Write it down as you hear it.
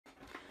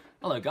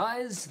Hello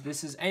guys,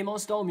 this is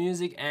Amosdoll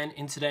Music, and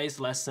in today's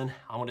lesson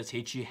I want to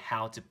teach you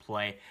how to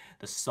play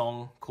the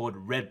song called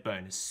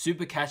Redbone. It's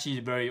super catchy,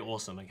 very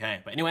awesome,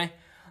 okay? But anyway,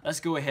 let's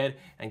go ahead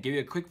and give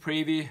you a quick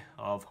preview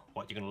of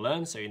what you're going to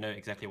learn so you know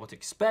exactly what to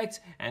expect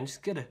and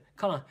just get a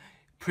kind of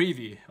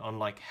preview on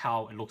like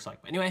how it looks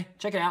like. But anyway,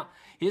 check it out.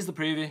 Here's the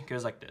preview, it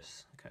goes like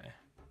this, okay?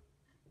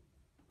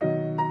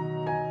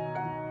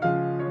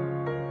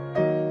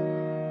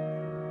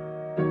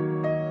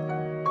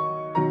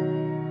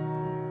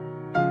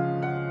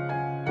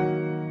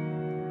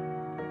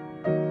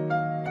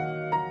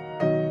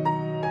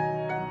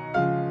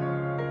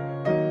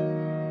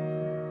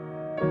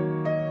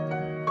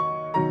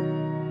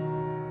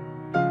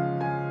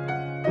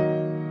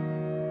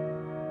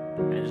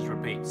 It just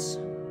repeats.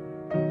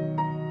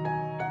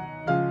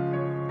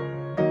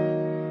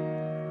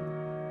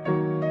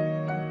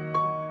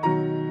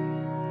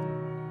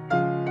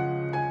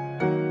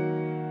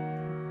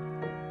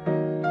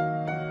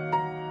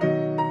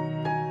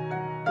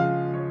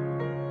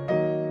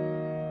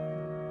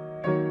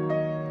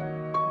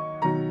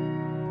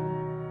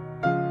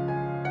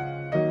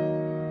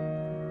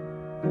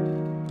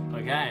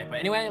 Okay, but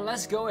anyway,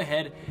 let's go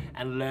ahead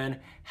and learn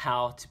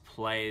how to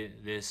play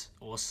this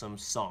awesome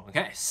song.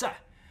 Okay, so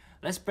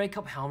let's break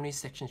up how many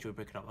sections should we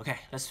break it up? Okay,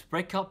 let's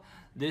break up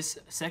this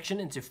section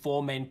into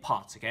 4 main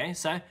parts, okay?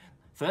 So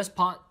first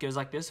part goes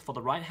like this for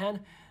the right hand.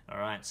 All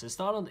right, so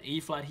start on the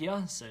E flat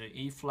here. So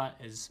E flat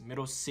is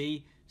middle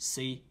C,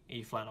 C,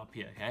 E flat up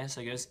here, okay?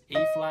 So it goes E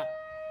flat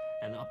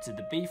and up to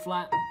the B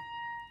flat,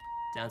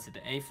 down to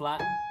the A flat,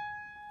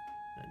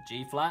 then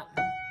G flat,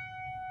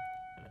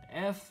 and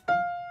then F,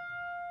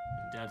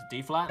 down to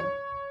D flat,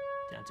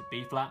 down to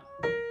B flat,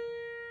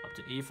 up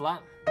to E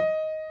flat,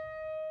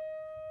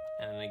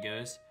 and then it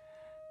goes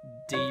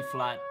D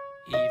flat,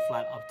 E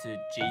flat, up to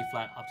G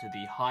flat, up to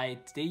the high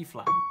D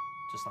flat,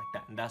 just like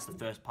that. And that's the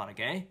first part,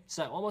 okay?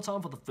 So one more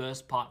time for the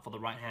first part for the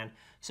right hand.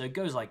 So it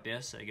goes like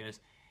this. So it goes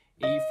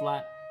E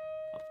flat,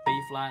 up to B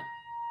flat,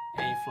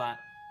 A flat,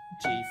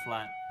 G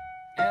flat,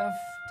 F,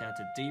 down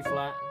to D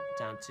flat,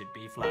 down to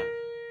B flat,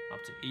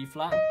 up to E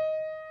flat,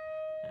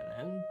 and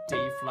then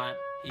D flat,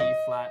 E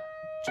flat,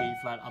 G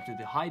flat, up to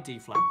the high D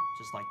flat,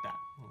 just like that,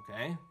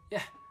 okay?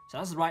 Yeah, so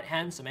that's the right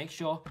hand, so make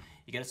sure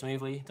you get it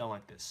smoothly, don't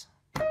like this.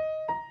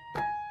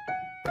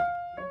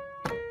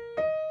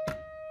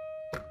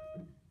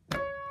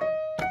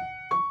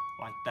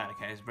 Like that,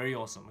 okay, it's very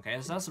awesome,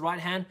 okay? So that's the right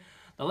hand.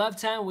 The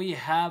left hand, we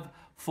have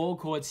 4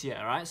 chords here,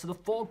 all right? So the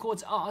 4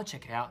 chords are,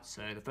 check it out.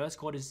 So the first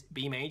chord is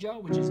B major,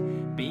 which is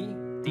B,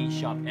 D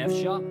sharp, F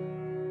sharp.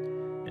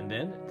 And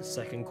then the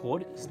second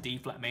chord is D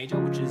flat major,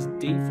 which is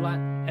D flat,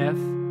 F,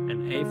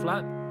 and A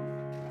flat.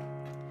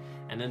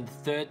 And then the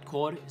third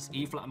chord is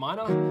E flat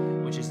minor,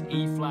 which is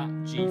E flat,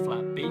 G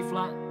flat, B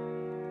flat.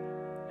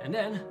 And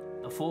then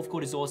the fourth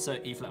chord is also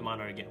E flat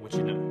minor again, which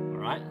you know,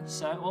 alright?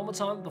 So one more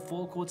time, the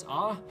 4 chords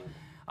are,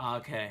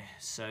 okay,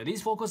 so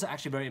these 4 chords are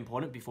actually very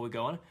important before we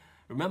go on.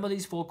 Remember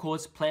these 4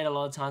 chords played a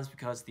lot of times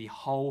because the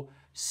whole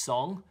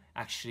song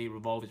actually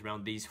revolves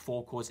around these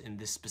 4 chords in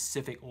this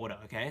specific order,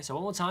 okay? So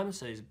one more time,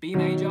 so it's B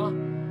major,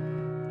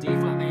 D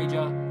flat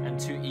major, and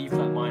 2 E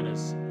flat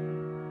minors.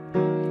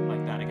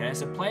 Like that, okay?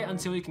 So play it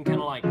until you can kind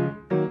of like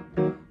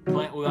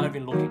play it without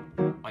even looking.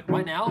 Like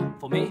right now,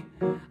 for me,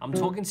 I'm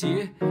talking to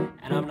you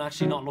and I'm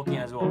actually not looking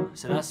as well.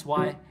 So that's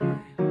why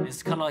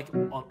it's kind of like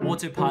on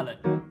autopilot.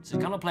 So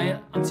kind of play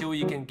it until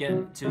you can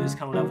get to this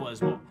kind of level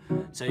as well.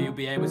 So you'll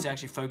be able to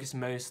actually focus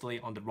mostly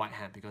on the right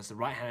hand because the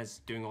right hand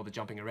is doing all the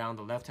jumping around.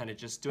 The left hand is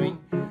just doing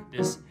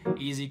this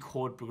easy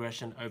chord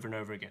progression over and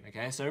over again,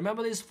 okay? So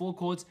remember these 4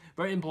 chords,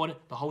 very important.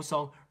 The whole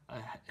song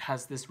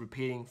has this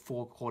repeating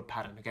 4 chord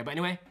pattern, okay? But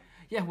anyway,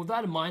 yeah, with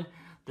that in mind,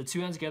 the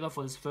 2 hands together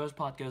for this first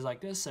part goes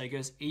like this. So it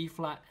goes E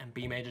flat and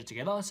B major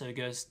together. So it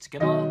goes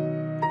together,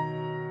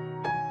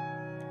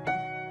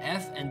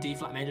 F and D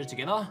flat major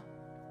together,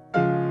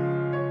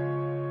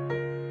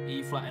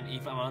 E flat and E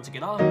flat minor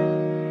together,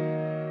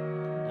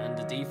 and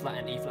the D flat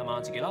and E flat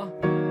minor together,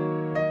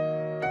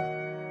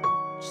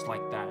 just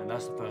like that. And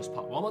that's the first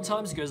part. One more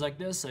time, so it goes like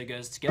this. So it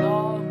goes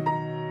together,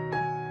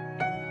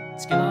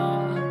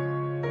 together,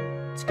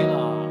 together,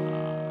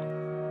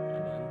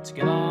 and then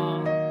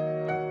together,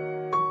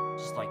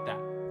 just like that.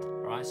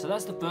 Alright, so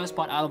that's the first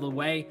part out of the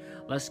way.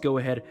 Let's go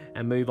ahead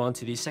and move on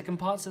to the second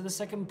part. So the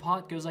second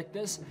part goes like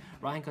this.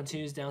 Right hand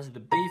continues down to the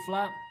B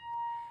flat,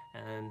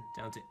 and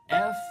down to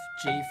F,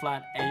 G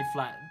flat, A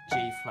flat,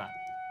 G flat,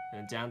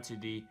 and down to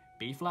the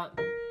B flat,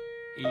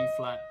 E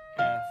flat,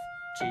 F,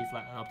 G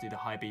flat, and up to the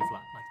high B flat,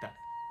 like that.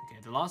 Okay,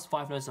 the last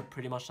 5 notes are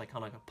pretty much like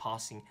kind of like a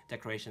passing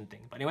decoration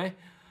thing. But anyway,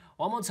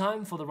 one more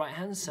time for the right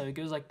hand. So it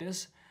goes like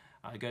this.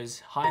 It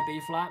goes high B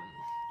flat,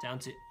 down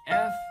to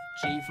F,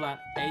 G flat,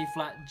 A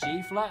flat,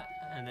 G flat,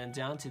 and then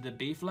down to the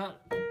B flat,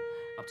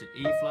 up to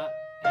E flat,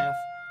 F,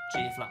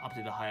 G flat, up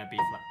to the higher B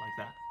flat, like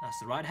that. That's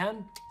the right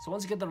hand. So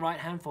once you get the right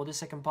hand for this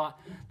second part,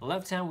 the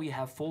left hand, we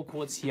have 4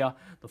 chords here.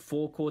 The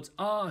 4 chords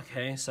are,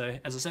 okay, so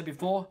as I said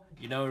before,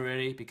 you know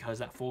already because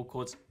that 4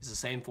 chords is the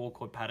same 4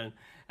 chord pattern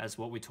as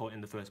what we taught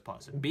in the first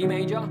part. So B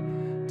major,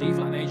 D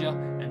flat major,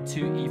 and and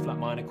 2 E flat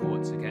minor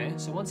chords, okay?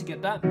 So once you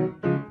get that,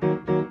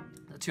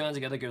 the 2 hands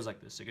together goes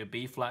like this. So go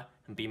B flat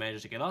and B major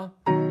together,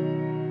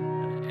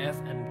 and F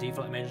and D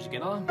flat major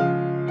together,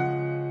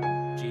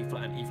 G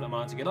flat and E flat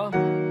minor together,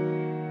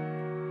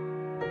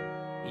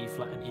 E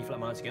flat and E flat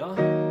minor together,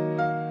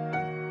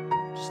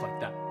 just like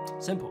that.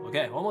 Simple,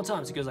 okay? One more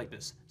time, so it goes like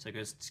this. So it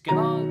goes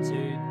together,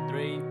 2,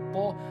 3,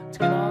 4,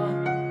 together,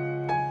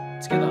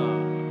 together,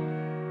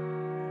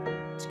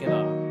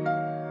 together.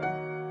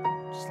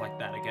 Just like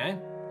that, okay?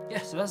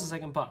 Yeah, so that's the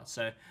second part.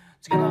 So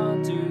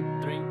together,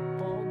 2, 3,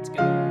 4,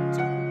 together, 2,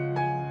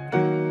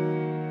 3,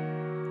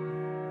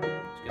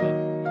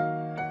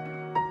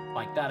 together.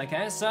 Like that,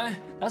 okay? So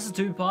that's the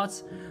 2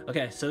 parts.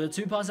 Okay, so the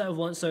 2 parts that I've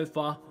learned so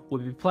far will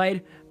be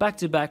played back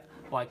to back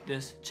like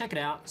this. Check it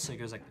out. So it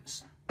goes like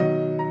this.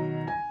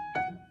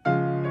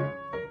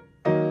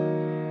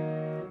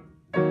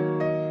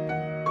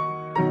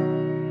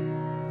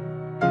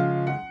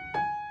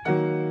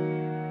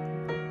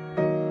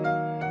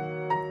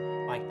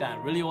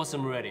 Really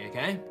awesome already,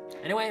 okay?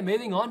 Anyway,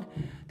 moving on.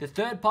 The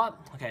third part,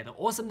 okay, the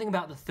awesome thing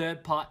about the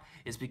third part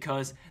is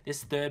because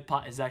this third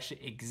part is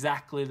actually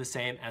exactly the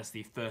same as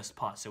the first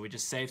part. So we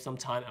just saved some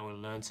time and we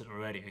learned it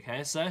already,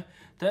 okay? So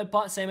third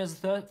part, same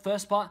as the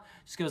first part,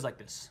 just goes like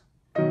this.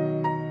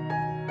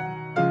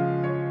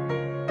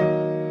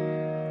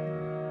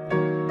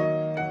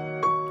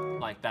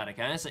 Like that,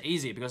 okay? So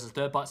easy because the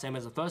third part, same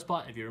as the first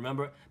part. If you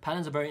remember it,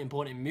 patterns are very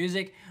important in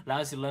music,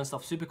 allows you to learn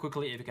stuff super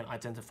quickly if you can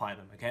identify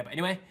them, okay? But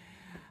anyway,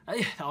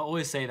 I'll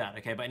always say that,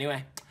 okay? But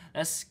anyway,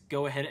 let's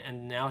go ahead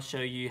and now show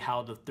you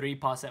how the 3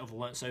 parts that we've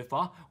learned so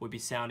far will be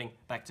sounding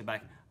back to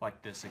back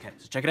like this, okay?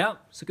 So check it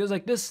out. So it goes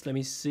like this. Let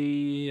me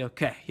see.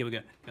 Okay, here we go.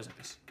 It goes like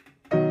this.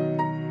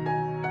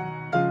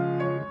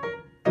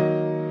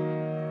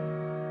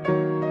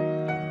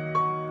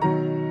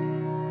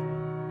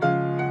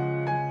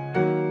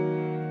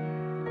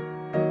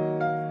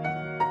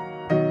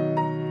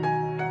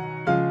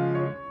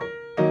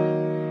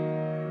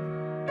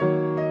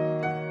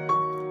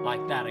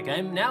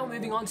 Okay, now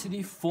moving on to the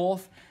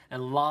 4th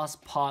and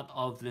last part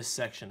of this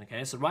section,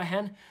 okay? So right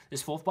hand,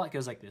 this 4th part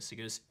goes like this. It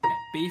goes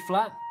B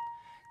flat,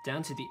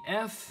 down to the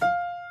F,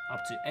 up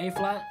to A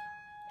flat,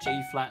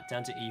 G flat,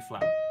 down to E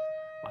flat.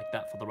 Like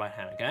that for the right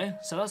hand, okay?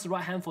 So that's the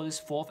right hand for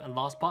this 4th and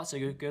last part. So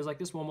it goes like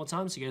this one more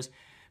time. So it goes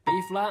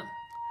B flat,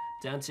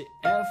 down to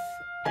F,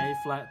 A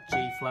flat,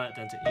 G flat,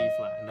 down to E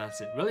flat, and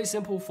that's it. Really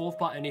simple 4th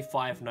part, only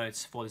 5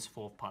 notes for this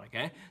 4th part,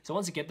 okay? So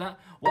once you get that,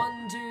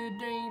 1, 2,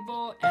 3,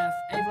 4, F,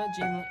 A flat,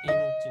 G flat, E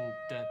flat,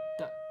 da,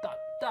 da, da,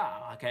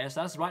 da. Okay,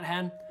 so that's right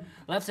hand.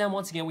 Left hand,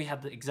 once again, we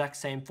have the exact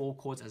same 4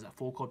 chords as that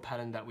 4 chord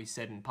pattern that we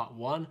said in part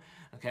 1.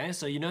 Okay,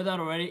 so you know that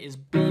already is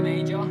B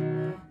major,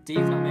 D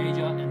flat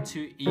major, and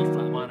 2 E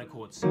flat minor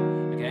chords.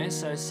 Okay,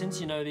 so since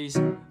you know these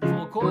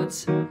 4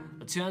 chords,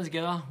 the 2 hands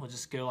together will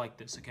just go like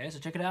this, okay? So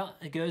check it out.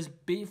 It goes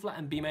B flat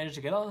and B major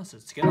together. So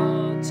it's together,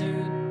 2, 3,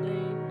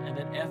 and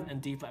then F and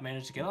D flat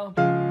major together.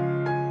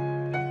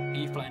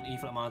 E flat and E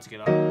flat minor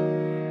together.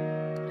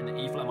 And then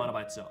E flat minor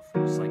by itself.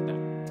 Just like that.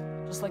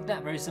 Just like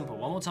that, very simple.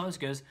 One more time, it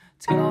goes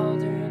together, 2,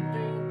 3,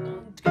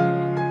 together,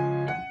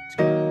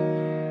 together.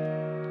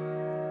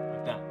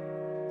 Like that.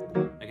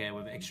 Okay,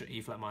 with extra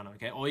E flat minor,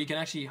 okay? Or you can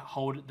actually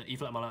hold the E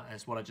flat minor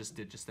as what I just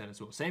did just then as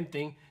well. Same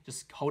thing,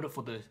 just hold it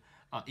for the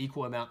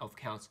equal amount of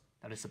counts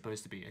that it's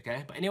supposed to be,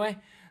 okay? But anyway,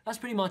 that's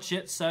pretty much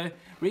it. So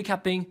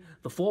recapping,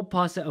 the 4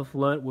 parts that I've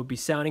learned will be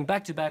sounding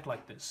back to back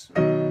like this.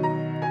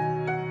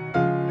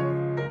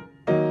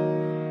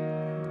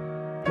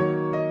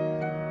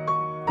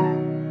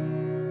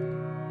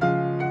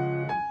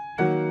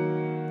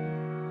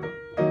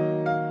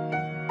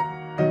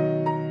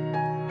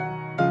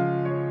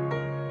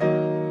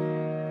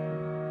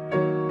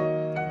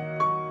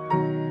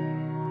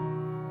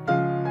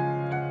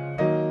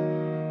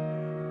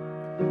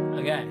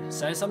 Okay,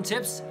 so some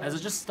tips, as I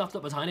just stuffed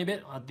up a tiny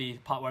bit at the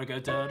part where I go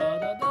da da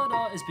da da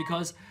da, is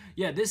because,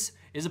 yeah, this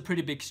is a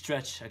pretty big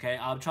stretch, okay?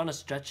 I'm trying to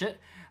stretch it,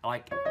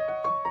 like,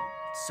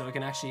 so it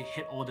can actually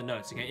hit all the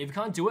notes, okay? If you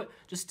can't do it,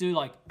 just do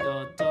like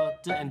da da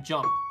da and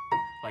jump,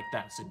 like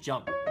that, so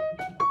jump.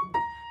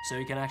 So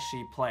you can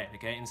actually play it,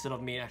 okay? Instead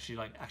of me actually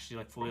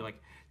fully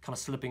like kind of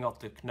slipping off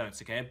the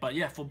notes, okay? But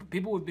yeah, for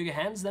people with bigger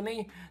hands than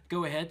me,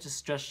 go ahead, just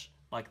stretch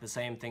like the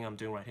same thing I'm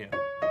doing right here,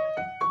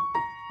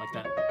 like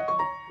that.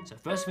 So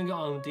first finger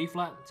on D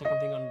flat, second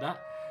finger on that,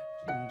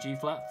 and G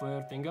flat,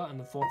 third finger, and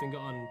the 4th finger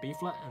on B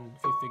flat, and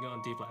 5th finger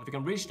on D flat. If you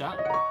can reach that,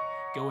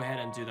 go ahead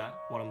and do that,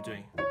 what I'm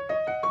doing.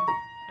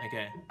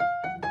 Okay.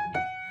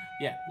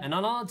 Yeah, and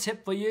another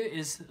tip for you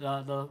is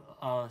the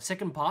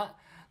second part,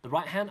 the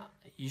right hand,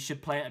 you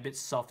should play it a bit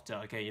softer,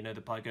 okay? You know,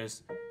 the part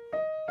goes,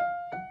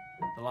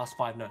 the last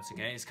 5 notes,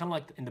 okay? It's kind of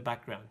like in the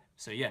background.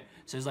 So yeah,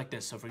 so it's like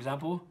this. So for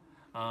example,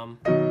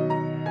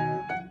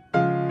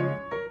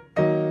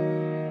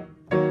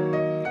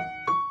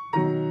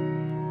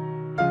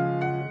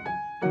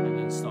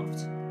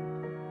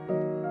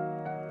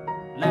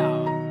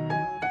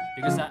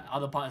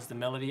 other part is the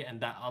melody, and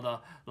that other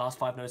last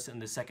 5 notes in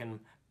the second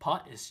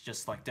part is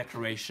just like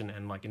decoration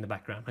and like in the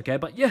background. Okay,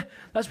 but yeah,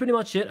 that's pretty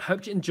much it.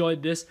 Hope you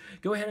enjoyed this.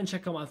 Go ahead and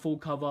check out my full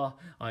cover.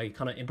 I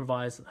kind of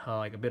improvised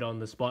like a bit on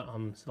the spot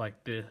on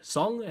like the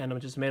song, and I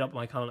just made up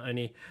my kind of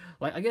only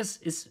like, I guess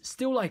it's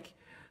still like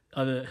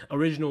the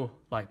original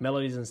like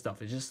melodies and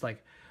stuff. It's just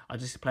like I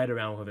just played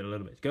around with it a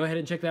little bit. Go ahead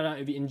and check that out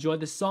if you enjoyed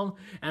this song,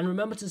 and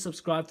remember to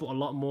subscribe for a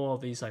lot more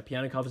of these like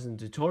piano covers and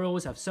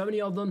tutorials. I have so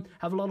many of them.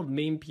 I have a lot of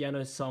meme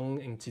piano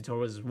song and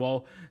tutorials as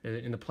well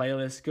in the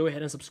playlist. Go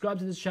ahead and subscribe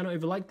to this channel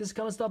if you like this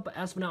kind of stuff. But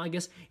as for now, I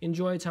guess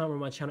enjoy your time on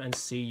my channel and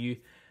see you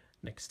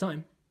next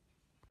time.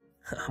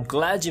 I'm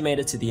glad you made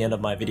it to the end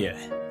of my video.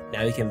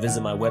 Now you can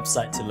visit my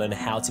website to learn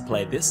how to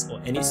play this or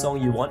any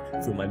song you want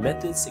through my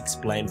methods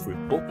explained through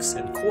books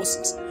and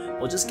courses,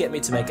 or just get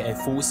me to make a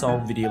full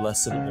song video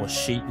lesson or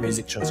sheet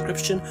music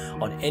transcription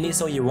on any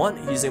song you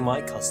want using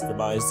my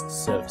customized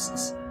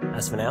services.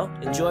 As for now,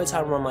 enjoy your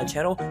time on my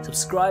channel,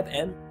 subscribe,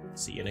 and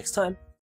see you next time.